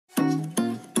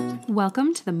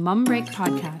Welcome to the Mum Break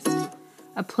Podcast,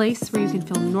 a place where you can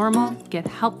feel normal, get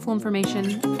helpful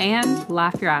information, and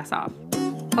laugh your ass off.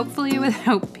 Hopefully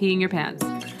without peeing your pants.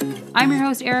 I'm your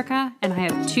host, Erica, and I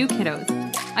have 2 kiddos.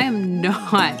 I am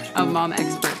not a mom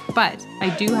expert, but I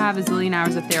do have a zillion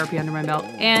hours of therapy under my belt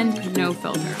and no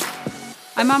filter.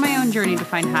 I'm on my own journey to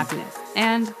find happiness,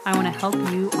 and I want to help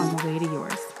you on the way to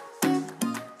yours.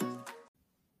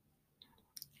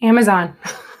 Amazon.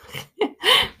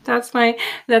 That's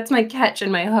my catch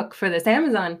and my hook for this.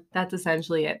 Amazon. That's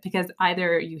essentially it. Because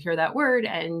either you hear that word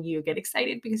and you get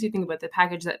excited because you think about the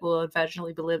package that will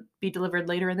eventually be delivered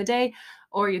later in the day,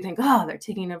 or you think, oh, they're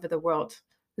taking over the world.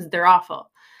 They're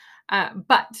awful.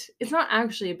 But it's not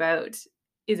actually about,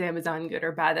 is Amazon good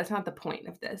or bad? That's not the point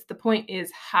of this. The point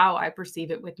is how I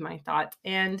perceive it with my thoughts.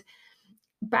 And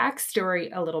backstory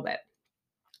a little bit.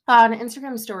 On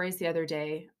Instagram stories the other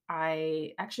day,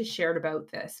 I actually shared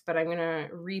about this, but I'm going to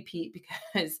repeat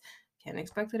because can't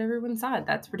expect that everyone saw it.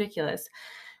 That's ridiculous.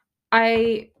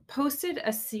 I posted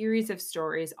a series of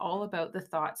stories all about the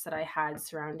thoughts that I had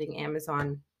surrounding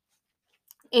Amazon.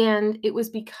 And it was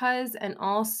because, and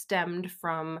all stemmed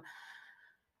from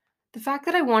the fact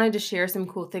that I wanted to share some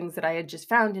cool things that I had just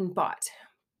found and bought.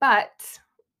 But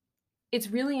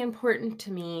it's really important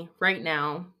to me right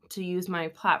now to use my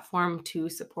platform to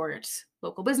support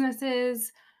local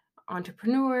businesses,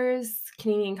 entrepreneurs,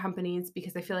 Canadian companies,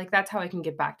 because I feel like that's how I can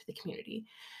give back to the community.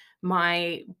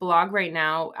 My blog right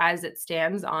now, as it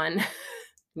stands on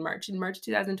March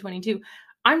 2022,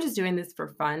 I'm just doing this for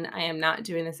fun. I am not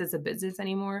doing this as a business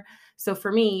anymore. So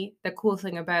for me, the cool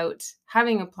thing about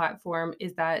having a platform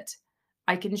is that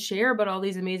I can share about all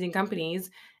these amazing companies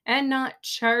and not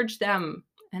charge them.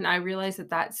 And I realize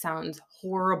that sounds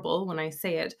horrible when I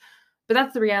say it, but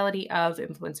that's the reality of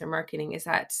influencer marketing, is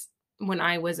that when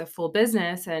I was a full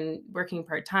business and working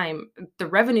part-time, the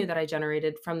revenue that I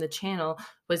generated from the channel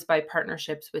was by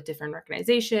partnerships with different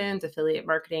organizations, affiliate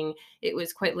marketing. It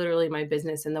was quite literally my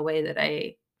business in the way that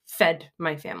I fed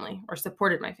my family or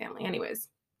supported my family anyways.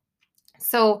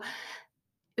 So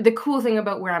the cool thing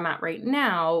about where I'm at right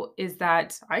now is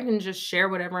that I can just share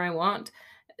whatever I want.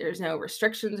 There's no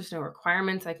restrictions, there's no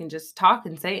requirements. I can just talk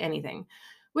and say anything,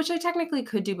 which I technically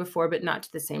could do before, but not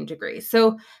to the same degree.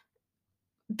 So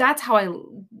that's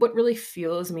what really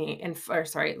fuels me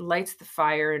lights the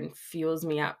fire and fuels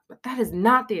me up. But that is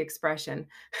not the expression.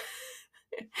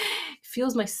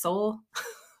 Fuels my soul,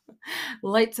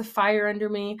 lights a fire under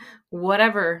me,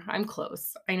 whatever. I'm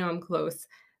close. I know I'm close,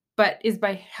 but is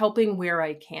by helping where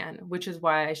I can, which is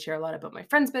why I share a lot about my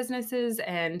friends' businesses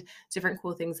and different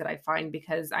cool things that I find,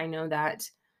 because I know that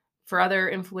for other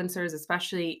influencers,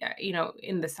 especially,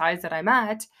 in the size that I'm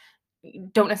at,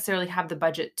 don't necessarily have the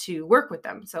budget to work with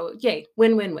them. So yay,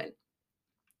 win, win, win.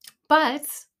 But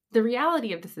the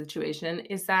reality of the situation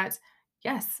is that,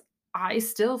 yes, I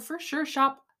still for sure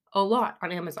shop a lot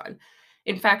on Amazon.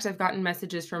 In fact, I've gotten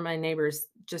messages from my neighbors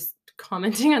just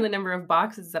commenting on the number of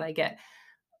boxes that I get.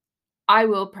 I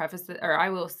will preface it, or I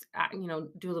will,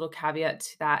 do a little caveat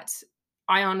to that.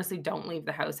 I honestly don't leave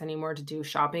the house anymore to do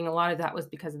shopping. A lot of that was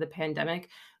because of the pandemic.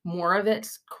 More of it,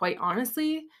 quite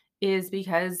honestly, is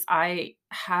because I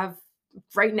have,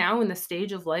 right now in the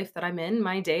stage of life that I'm in,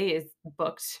 my day is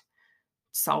booked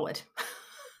solid.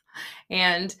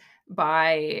 And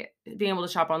by being able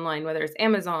to shop online, whether it's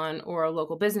Amazon or a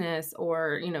local business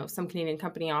or, some Canadian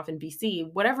company off in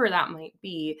BC, whatever that might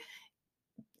be,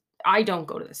 I don't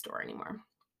go to the store anymore.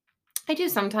 I do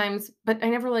sometimes, but I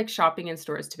never like shopping in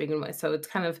stores to begin with. So it's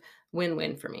kind of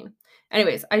win-win for me.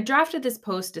 Anyways, I drafted this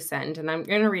post to send, and I'm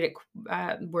going to read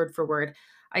it word for word.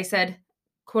 I said,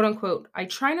 quote unquote, I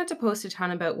try not to post a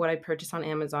ton about what I purchase on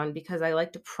Amazon because I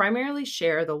like to primarily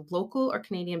share the local or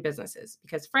Canadian businesses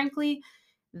because frankly,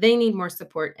 they need more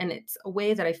support and it's a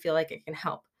way that I feel like it can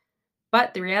help.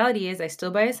 But the reality is I still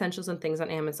buy essentials and things on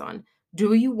Amazon.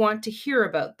 Do you want to hear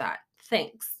about that?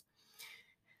 Thanks.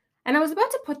 And I was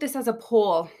about to put this as a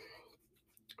poll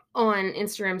on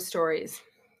Instagram stories.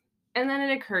 And then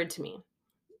it occurred to me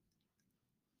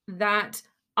that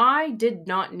I did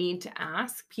not need to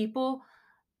ask people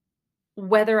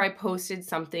whether I posted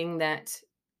something that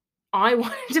I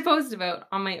wanted to post about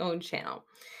on my own channel.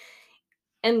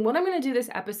 And what I'm going to do this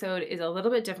episode is a little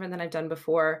bit different than I've done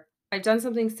before. I've done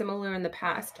something similar in the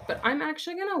past, but I'm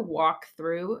actually going to walk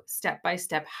through step by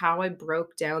step how I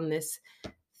broke down this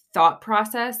thought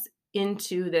process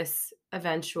into this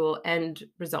eventual end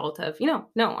result of, no,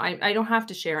 I don't have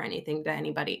to share anything to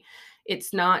anybody.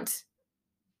 It's not,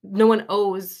 no one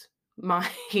owes my,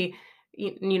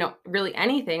 really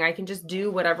anything. I can just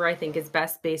do whatever I think is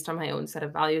best based on my own set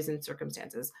of values and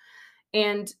circumstances.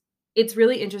 And it's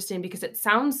really interesting because it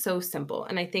sounds so simple.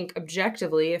 And I think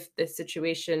objectively, if this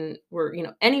situation were,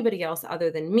 anybody else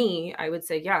other than me, I would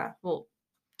say, yeah, well,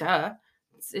 duh.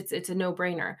 It's a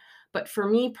no-brainer. But for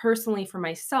me personally, for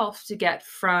myself to get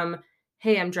from,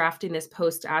 hey, I'm drafting this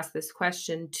post to ask this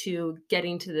question to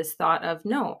getting to this thought of,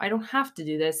 no, I don't have to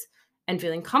do this and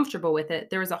feeling comfortable with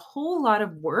it. There is a whole lot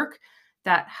of work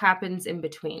that happens in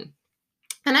between.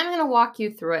 And I'm going to walk you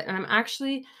through it. And I'm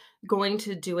actually going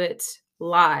to do it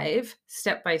live,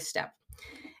 step by step.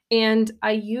 And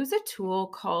I use a tool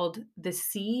called the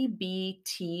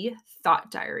CBT Thought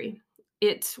Diary.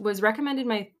 It was recommended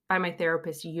by my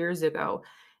therapist years ago.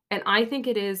 And I think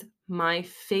it is my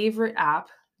favorite app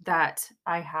that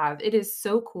I have. It is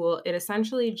so cool. It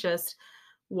essentially just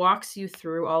walks you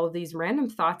through all of these random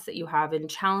thoughts that you have and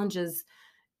challenges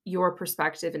your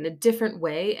perspective in a different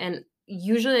way. And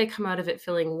usually I come out of it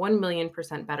feeling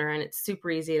 1,000,000% better, and it's super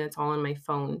easy and it's all on my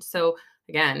phone. So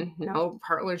again, no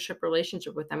partnership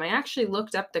relationship with them. I actually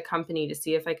looked up the company to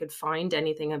see if I could find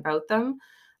anything about them.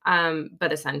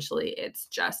 But essentially it's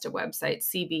just a website,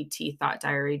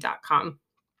 cbtthoughtdiary.com.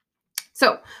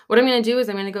 So what I'm going to do is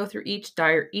I'm going to go through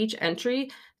each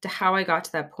entry to how I got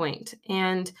to that point.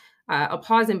 And I'll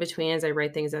pause in between as I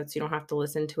write things out so you don't have to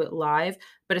listen to it live.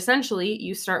 But essentially,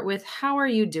 you start with, how are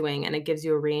you doing? And it gives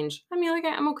you a range. I mean, like,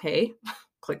 I'm okay.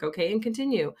 Click OK and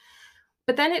continue.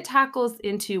 But then it tackles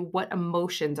into, what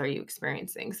emotions are you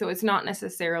experiencing? So it's not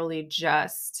necessarily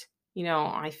just,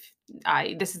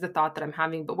 this is the thought that I'm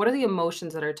having, but what are the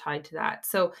emotions that are tied to that?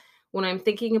 So when I'm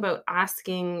thinking about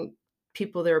asking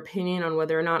people their opinion on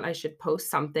whether or not I should post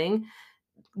something,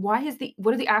 what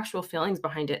are the actual feelings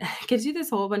behind it? It gives you this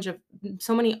whole bunch of,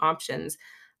 so many options.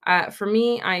 For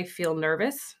me, I feel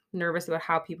nervous about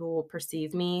how people will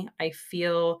perceive me. I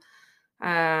feel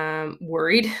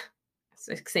worried,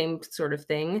 same sort of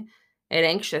thing, and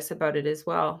anxious about it as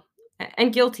well,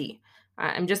 and guilty.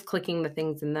 I'm just clicking the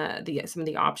things in the some of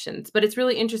the options, but it's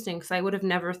really interesting because I would have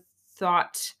never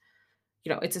thought,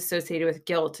 it's associated with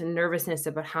guilt and nervousness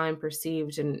about how I'm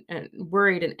perceived, and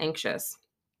worried and anxious.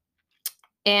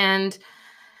 And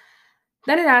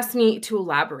then it asked me to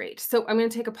elaborate. So I'm going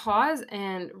to take a pause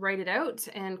and write it out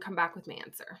and come back with my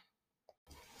answer.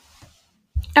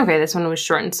 Okay, this one was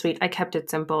short and sweet. I kept it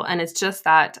simple. And it's just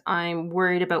that I'm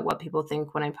worried about what people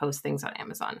think when I post things on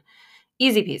Amazon.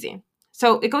 Easy peasy.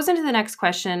 So it goes into the next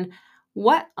question.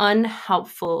 What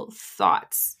unhelpful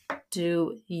thoughts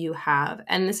do you have?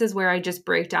 And this is where I just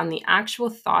break down the actual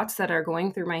thoughts that are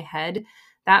going through my head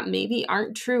that maybe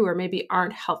aren't true or maybe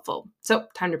aren't helpful. So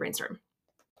time to brainstorm.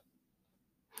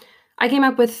 I came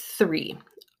up with 3.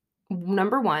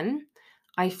 Number 1,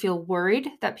 I feel worried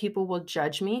that people will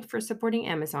judge me for supporting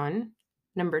Amazon.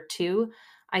 Number 2,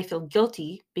 I feel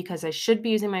guilty because I should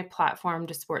be using my platform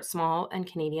to support small and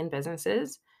Canadian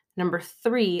businesses. Number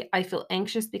 3, I feel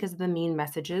anxious because of the mean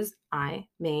messages I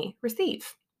may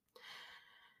receive.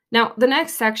 Now, the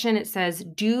next section, it says,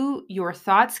 do your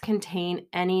thoughts contain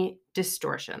any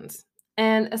distortions?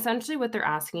 And essentially what they're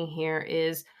asking here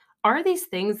is, are these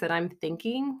things that I'm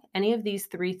thinking, any of these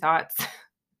 3 thoughts,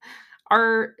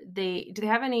 do they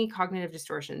have any cognitive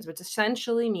distortions, which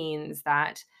essentially means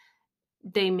that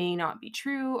they may not be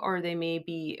true or they may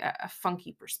be a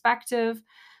funky perspective.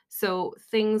 So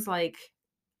things like,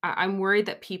 I'm worried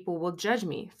that people will judge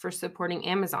me for supporting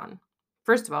Amazon.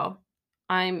 First of all,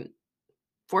 I'm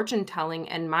fortune telling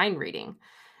and mind reading.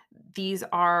 These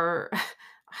are,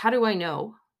 how do I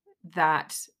know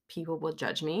that people will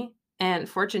judge me? And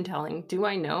fortune telling, do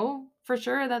I know for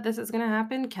sure that this is going to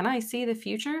happen? Can I see the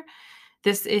future?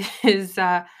 This is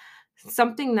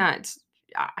something that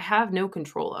I have no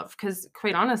control of, because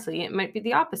quite honestly, it might be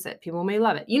the opposite. People may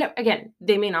love it. Again,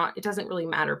 they may not. It doesn't really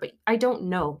matter, but I don't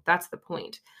know. That's the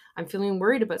point. I'm feeling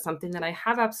worried about something that I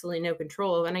have absolutely no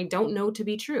control of and I don't know to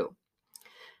be true.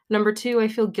 Number 2, I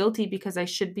feel guilty because I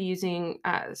should be using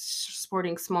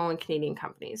supporting small and Canadian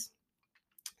companies.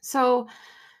 So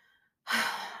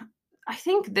I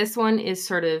think this one is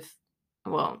sort of,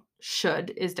 well,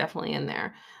 should is definitely in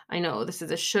there. I know this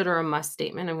is a should or a must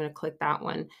statement. I'm going to click that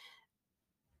one.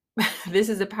 This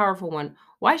is a powerful one.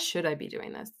 Why should I be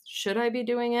doing this? Should I be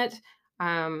doing it?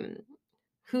 Um,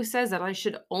 who says that I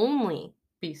should only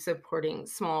be supporting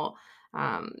small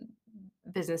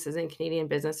businesses and Canadian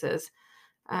businesses?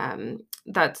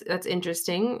 That's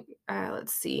interesting.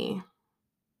 Let's see.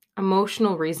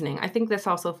 Emotional reasoning. I think this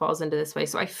also falls into this way.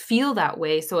 So I feel that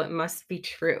way, so it must be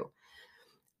true.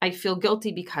 I feel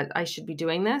guilty because I should be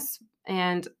doing this.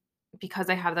 And because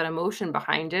I have that emotion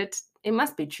behind it, it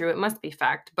must be true. It must be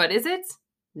fact. But is it?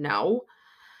 No.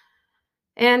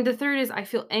 And the third is I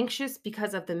feel anxious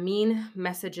because of the mean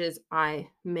messages I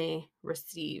may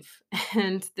receive.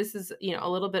 And this is, a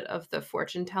little bit of the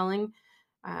fortune telling.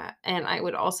 And I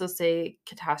would also say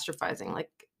catastrophizing. Like,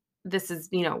 this is,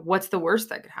 what's the worst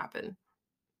that could happen?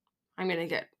 I'm going to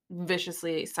get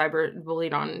viciously cyber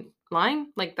bullied online.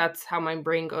 Like, that's how my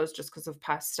brain goes just because of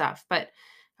past stuff. But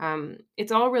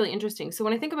it's all really interesting. So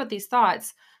when I think about these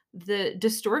thoughts, the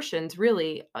distortions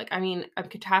really, like, I mean, I'm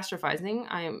catastrophizing.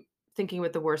 I'm thinking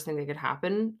about the worst thing that could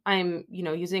happen. I'm,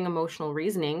 using emotional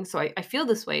reasoning. So I feel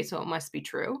this way. So it must be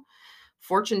true.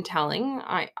 Fortune telling,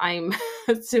 I'm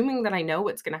assuming that I know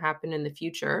what's going to happen in the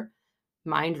future.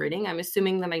 Mind reading, I'm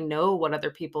assuming that I know what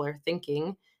other people are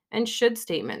thinking. And should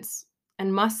statements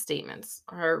and must statements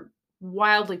are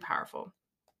wildly powerful.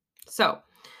 So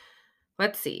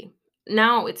let's see.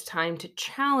 Now it's time to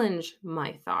challenge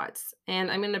my thoughts. And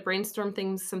I'm going to brainstorm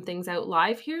some things out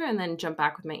live here and then jump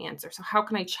back with my answer. So, how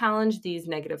can I challenge these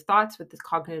negative thoughts with the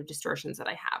cognitive distortions that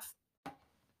I have?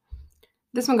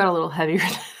 This one got a little heavier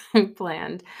than I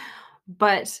planned,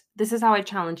 but this is how I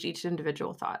challenged each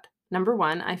individual thought. Number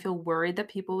one, I feel worried that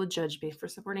people would judge me for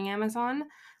supporting Amazon.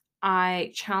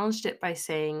 I challenged it by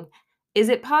saying, is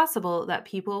it possible that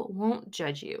people won't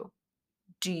judge you?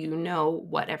 Do you know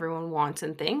what everyone wants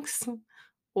and thinks?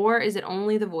 Or is it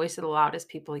only the voice of the loudest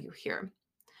people you hear?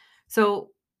 So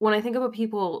when I think about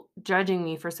people judging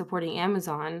me for supporting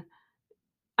Amazon,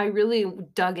 I really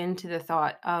dug into the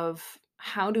thought of,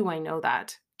 how do I know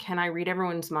that? Can I read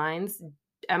everyone's minds?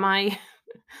 Am I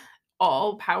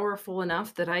all powerful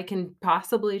enough that I can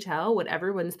possibly tell what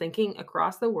everyone's thinking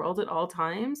across the world at all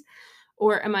times?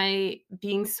 Or am I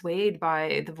being swayed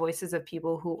by the voices of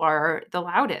people who are the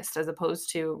loudest as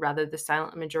opposed to rather the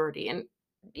silent majority? And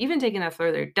even taking that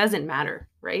further, it doesn't matter,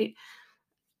 right?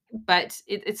 But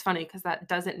it's funny because that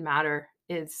doesn't matter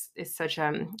is such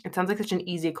it sounds like such an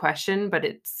easy question, but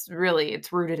it's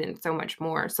rooted in so much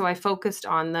more. So I focused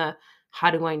on the how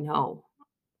do I know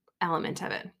element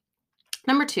of it.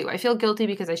 Number two, I feel guilty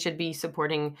because I should be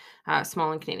supporting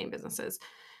small and Canadian businesses.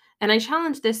 And I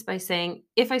challenge this by saying,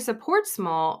 if I support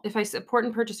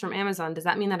and purchase from Amazon, does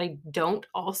that mean that I don't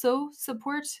also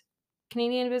support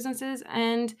Canadian businesses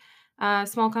and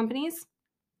small companies?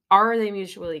 Are they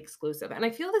mutually exclusive? And I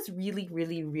feel this really,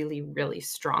 really, really, really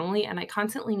strongly. And I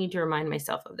constantly need to remind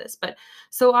myself of this. But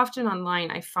so often online,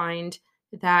 I find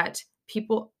that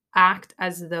people act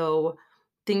as though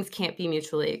things can't be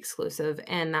mutually exclusive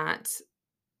and that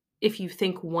if you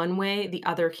think one way, the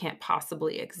other can't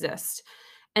possibly exist.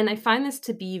 And I find this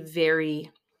to be very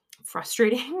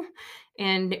frustrating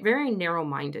and very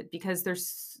narrow-minded because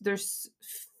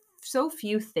so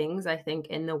few things I think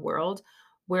in the world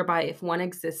whereby if one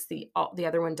exists, the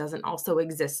other one doesn't also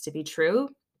exist to be true.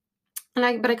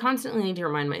 But I constantly need to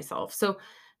remind myself. So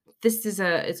this is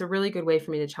it's a really good way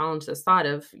for me to challenge this thought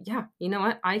of, yeah, you know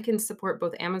what? I can support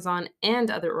both Amazon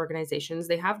and other organizations.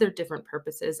 They have their different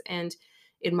purposes. And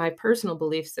in my personal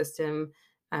belief system,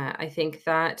 I think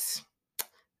that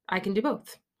I can do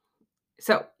both.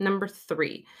 So, number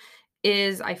three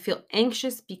is I feel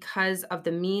anxious because of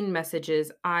the mean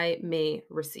messages I may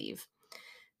receive.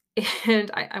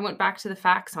 And I went back to the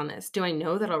facts on this. Do I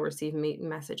know that I'll receive mean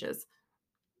messages?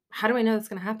 How do I know that's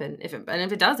going to happen? If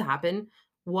it does happen,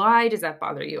 why does that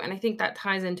bother you? And I think that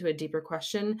ties into a deeper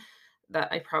question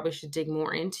that I probably should dig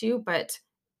more into. But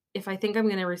if I think I'm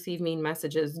going to receive mean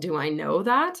messages, do I know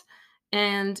that?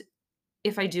 And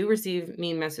if I do receive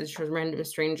mean messages from random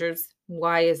strangers,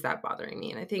 why is that bothering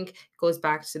me? And I think it goes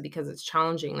back to because it's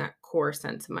challenging that core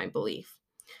sense of my belief.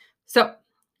 So,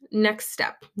 next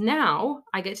step. Now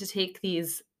I get to take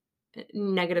these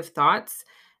negative thoughts.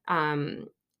 Um,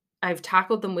 I've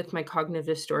tackled them with my cognitive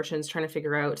distortions, trying to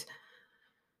figure out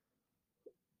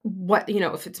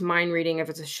if it's mind reading, if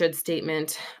it's a should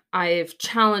statement. I've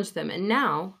challenged them. And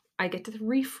now I get to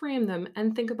reframe them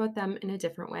and think about them in a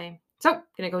different way. So, I'm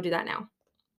going to go do that now.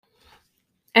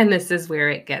 And this is where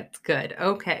it gets good.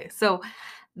 Okay. So,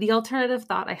 the alternative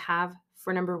thought I have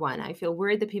for number one, I feel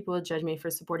worried that people will judge me for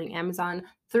supporting Amazon.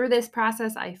 Through this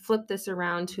process, I flip this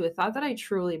around to a thought that I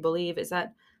truly believe is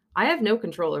that I have no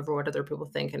control over what other people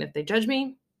think. And if they judge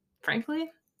me,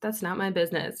 frankly, that's not my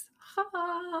business.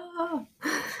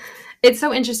 It's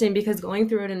so interesting because going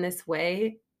through it in this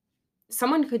way,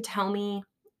 someone could tell me,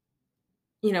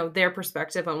 their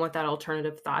perspective on what that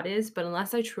alternative thought is. But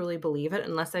unless I truly believe it,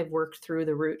 unless I've worked through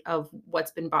the root of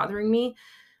what's been bothering me,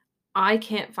 I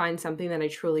can't find something that I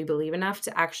truly believe enough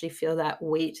to actually feel that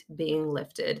weight being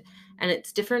lifted. And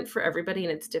it's different for everybody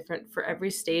and it's different for every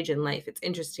stage in life. It's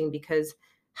interesting because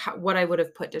what I would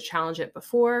have put to challenge it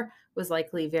before was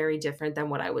likely very different than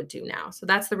what I would do now. So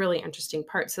that's the really interesting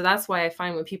part. So that's why I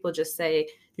find when people just say,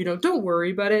 don't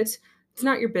worry about it, it's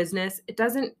not your business, it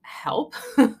doesn't help.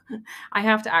 I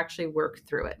have to actually work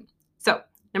through it. So,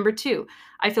 number 2,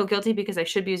 I feel guilty because I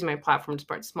should be using my platform to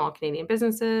support small Canadian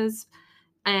businesses.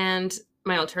 And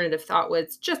my alternative thought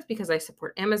was, just because I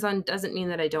support Amazon doesn't mean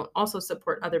that I don't also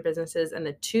support other businesses, and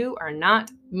the two are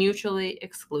not mutually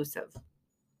exclusive.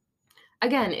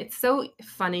 Again, it's so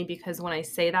funny because when I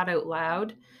say that out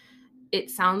loud, it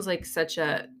sounds like such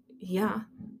a, yeah,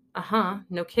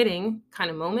 no kidding kind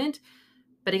of moment.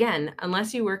 But again,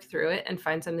 unless you work through it and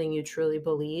find something you truly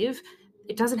believe,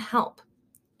 it doesn't help.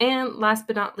 And last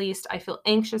but not least, I feel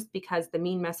anxious because the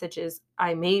mean messages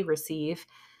I may receive,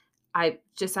 I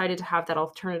decided to have that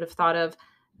alternative thought of,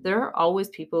 there are always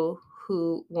people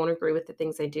who won't agree with the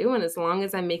things I do. And as long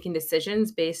as I'm making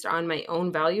decisions based on my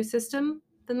own value system,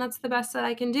 then that's the best that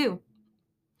I can do.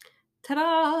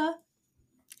 Ta-da!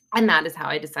 And that is how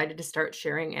I decided to start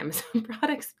sharing Amazon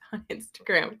products on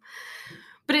Instagram.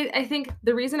 But I think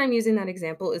the reason I'm using that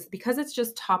example is because it's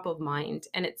just top of mind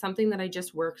and it's something that I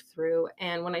just worked through.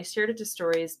 And when I shared it to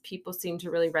stories, people seem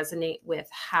to really resonate with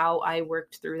how I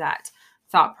worked through that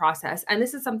thought process. And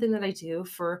this is something that I do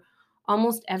for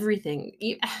almost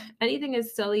everything. Anything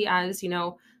as silly as,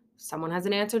 someone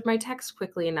hasn't answered my text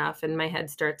quickly enough and my head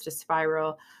starts to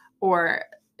spiral, or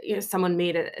someone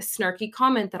made a snarky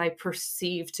comment that I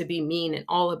perceived to be mean and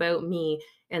all about me,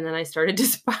 and then I started to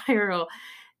spiral.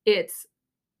 It's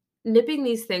nipping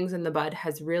these things in the bud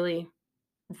has really,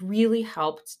 really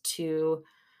helped to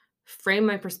frame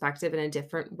my perspective in a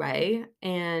different way,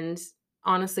 and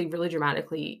honestly, really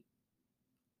dramatically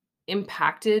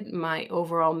impacted my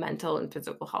overall mental and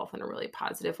physical health in a really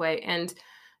positive way. And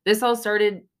this all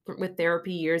started with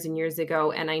therapy years and years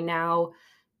ago, and I now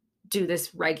do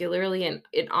this regularly, and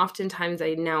oftentimes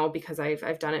I now, because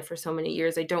I've done it for so many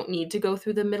years, I don't need to go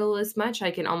through the middle as much. I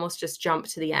can almost just jump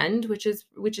to the end, which is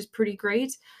pretty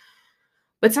great.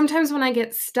 But sometimes when I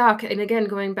get stuck, and again,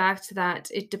 going back to that,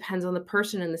 it depends on the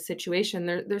person and the situation.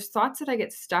 There's thoughts that I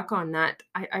get stuck on that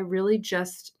I really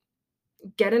just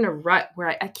get in a rut where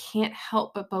I can't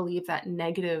help but believe that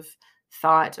negative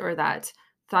thought, or that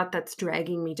thought that's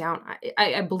dragging me down.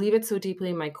 I believe it so deeply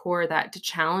in my core that to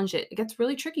challenge it, it gets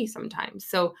really tricky sometimes.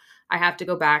 So I have to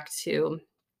go back to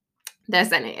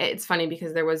this. And it's funny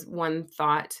because there was one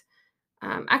thought.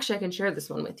 Actually, I can share this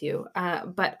one with you.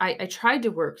 But I tried to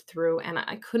work through and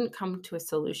I couldn't come to a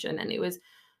solution. And it was,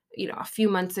 a few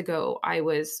months ago, I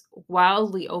was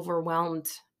wildly overwhelmed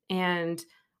and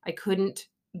I couldn't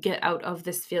get out of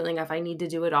this feeling of I need to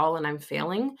do it all and I'm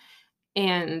failing.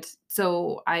 And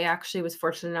so I actually was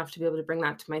fortunate enough to be able to bring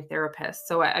that to my therapist.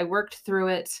 So I worked through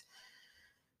it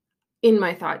in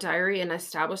my thought diary and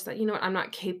established that, I'm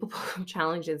not capable of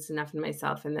challenging this enough in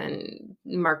myself, and then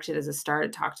marked it as a star to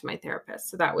talk to my therapist.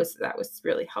 So that was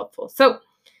really helpful. So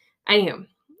anywho,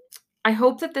 I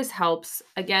hope that this helps.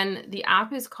 Again, the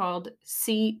app is called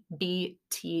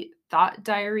CBT Thought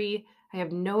Diary. I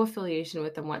have no affiliation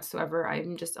with them whatsoever.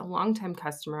 I'm just a longtime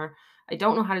customer. I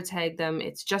don't know how to tag them.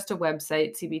 It's just a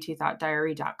website,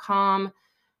 cbtthoughtdiary.com.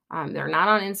 They're not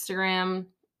on Instagram.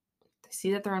 I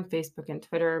see that they're on Facebook and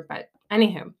Twitter, but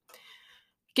anywho,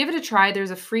 give it a try.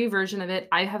 There's a free version of it.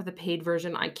 I have the paid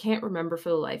version. I can't remember for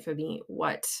the life of me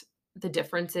what the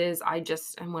difference is.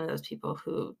 I'm one of those people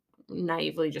who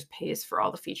naively just pays for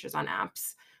all the features on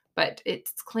apps, but it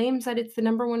claims that it's the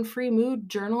number one free mood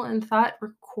journal and thought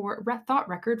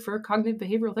record for cognitive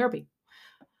behavioral therapy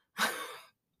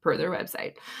per their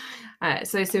website.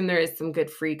 So I assume there is some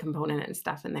good free component and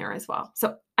stuff in there as well.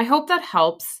 So I hope that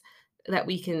helps, that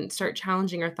we can start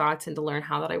challenging our thoughts and to learn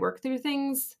how that I work through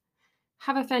things.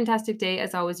 Have a fantastic day.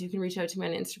 As always, you can reach out to me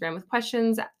on Instagram with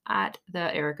questions at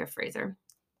the Erica Fraser.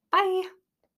 Bye.